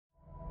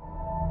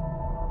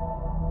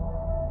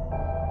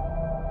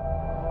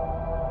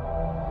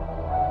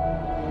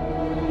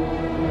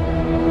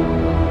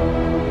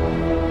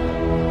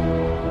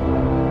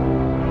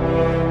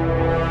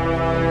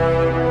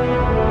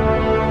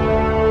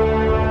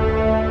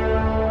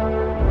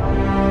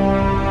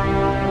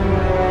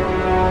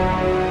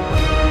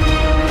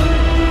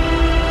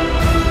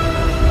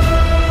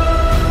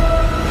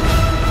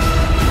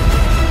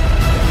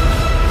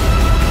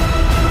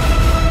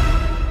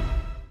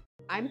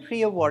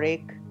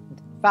Warrick,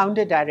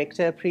 founder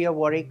director, Pria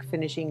Warrick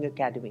Finishing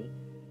Academy,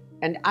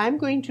 and I'm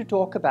going to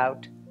talk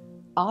about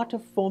art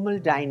of formal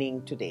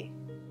dining today.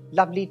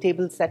 Lovely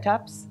table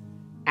setups,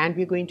 and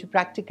we're going to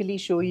practically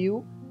show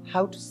you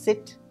how to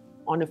sit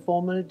on a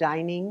formal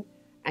dining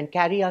and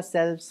carry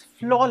ourselves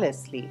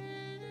flawlessly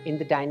in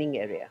the dining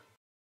area.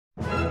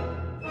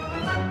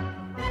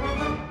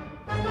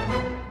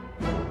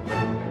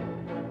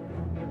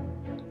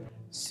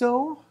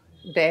 So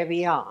there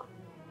we are.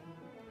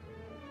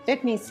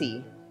 Let me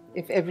see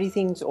if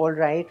everything's all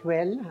right.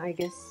 Well, I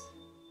guess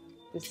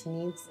this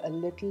needs a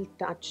little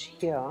touch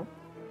here.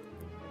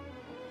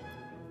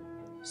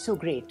 So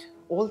great,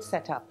 all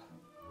set up.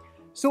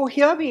 So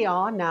here we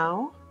are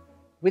now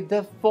with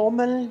the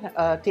formal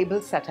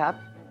table setup.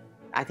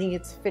 I think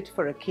it's fit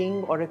for a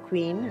king or a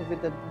queen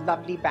with the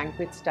lovely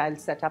banquet style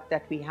setup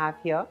that we have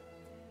here.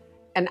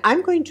 And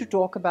I'm going to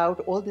talk about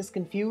all this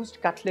confused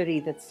cutlery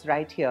that's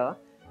right here,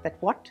 that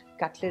what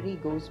cutlery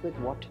goes with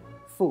what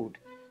food.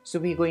 So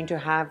we're going to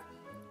have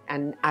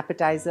an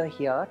appetizer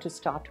here to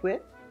start with.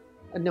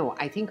 No,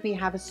 I think we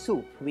have a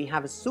soup. We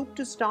have a soup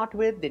to start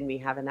with, then we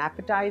have an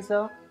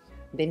appetizer,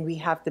 then we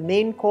have the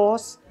main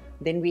course,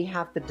 then we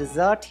have the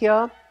dessert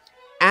here,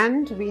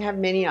 and we have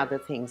many other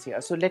things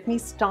here. So let me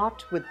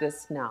start with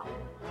this now.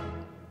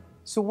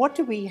 So what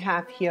do we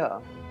have here?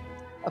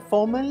 A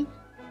formal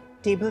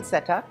table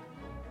setup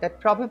that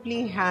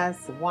probably has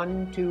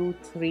 1, 2,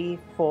 3,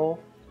 4,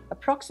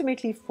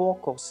 approximately 4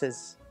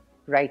 courses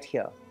right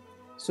here.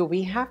 So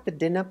we have the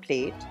dinner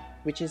plate,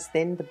 which is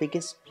then the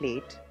biggest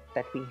plate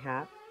that we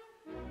have,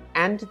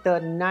 and the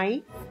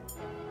knife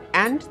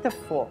and the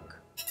fork,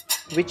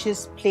 which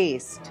is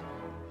placed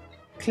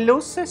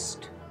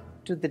closest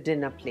to the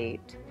dinner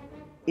plate,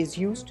 is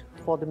used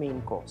for the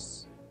main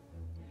course.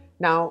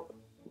 Now,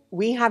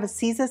 we have a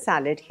Caesar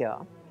salad here.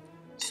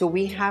 So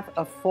we have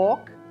a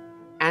fork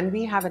and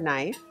we have a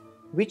knife,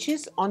 which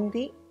is on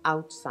the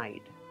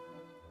outside,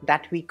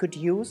 that we could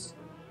use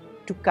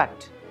to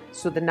cut.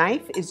 So the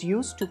knife is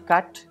used to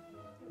cut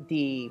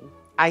the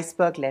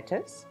iceberg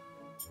lettuce,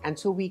 and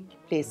so we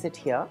place it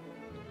here.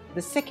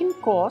 The second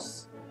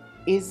course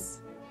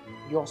is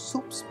your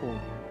soup spoon,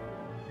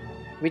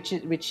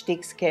 which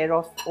takes care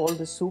of all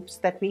the soups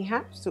that we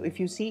have. So if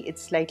you see,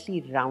 it's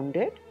slightly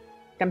rounded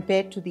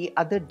compared to the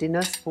other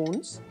dinner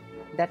spoons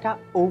that are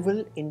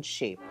oval in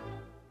shape.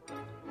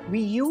 We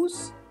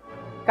use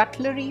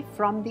cutlery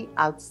from the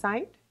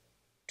outside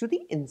to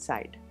the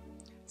inside.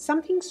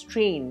 Something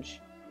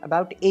strange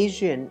about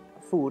Asian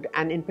food,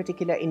 and in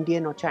particular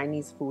Indian or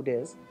Chinese food,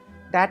 is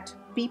that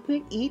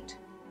people eat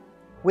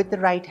with the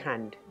right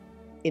hand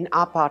in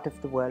our part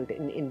of the world,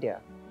 in India.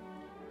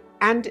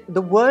 And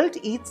the world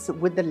eats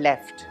with the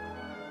left.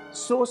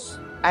 So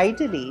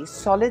ideally,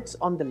 solids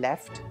on the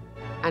left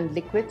and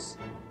liquids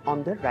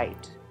on the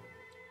right.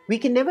 We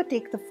can never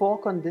take the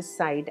fork on this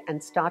side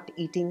and start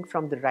eating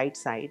from the right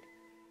side.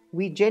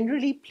 We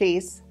generally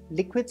place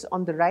liquids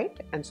on the right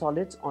and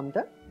solids on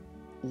the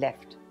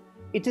left.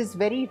 It is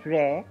very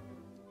rare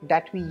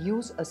that we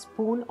use a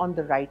spoon on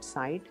the right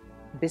side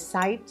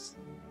besides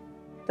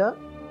the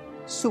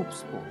soup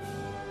spoon.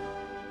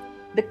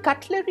 The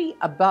cutlery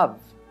above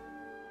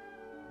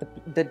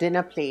the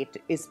dinner plate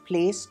is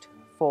placed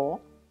for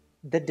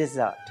the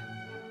dessert,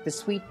 the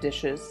sweet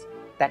dishes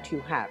that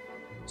you have.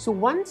 So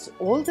once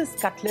all this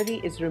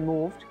cutlery is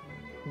removed,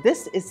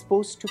 this is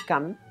supposed to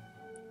come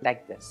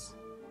like this.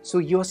 So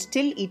you're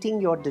still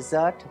eating your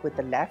dessert with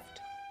the left,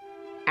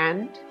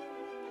 and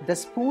the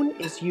spoon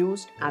is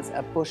used as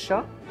a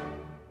pusher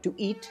to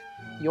eat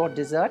your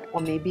dessert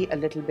or maybe a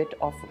little bit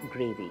of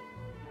gravy.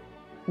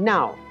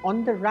 Now,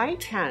 on the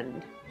right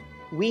hand,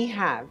 we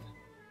have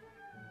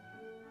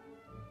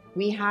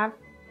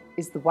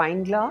is the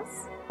wine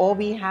glass, or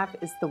we have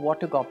is the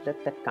water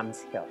goblet that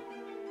comes here.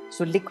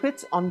 So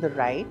liquids on the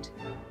right,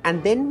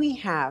 and then we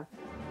have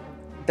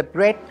the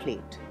bread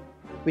plate,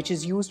 which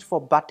is used for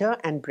butter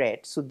and bread.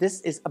 So this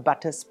is a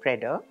butter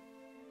spreader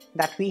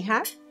that we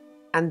have,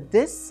 and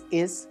this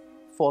is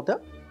for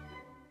the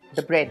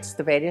breads,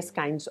 the various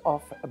kinds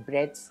of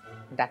breads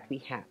that we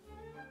have.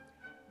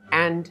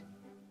 And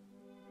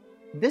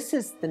this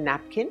is the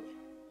napkin,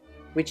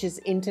 which is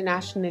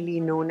internationally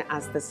known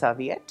as the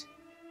serviette,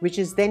 which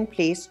is then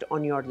placed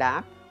on your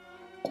lap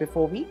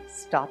before we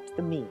start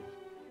the meal.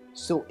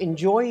 So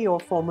enjoy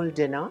your formal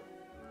dinner.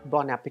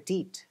 Bon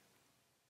appetit.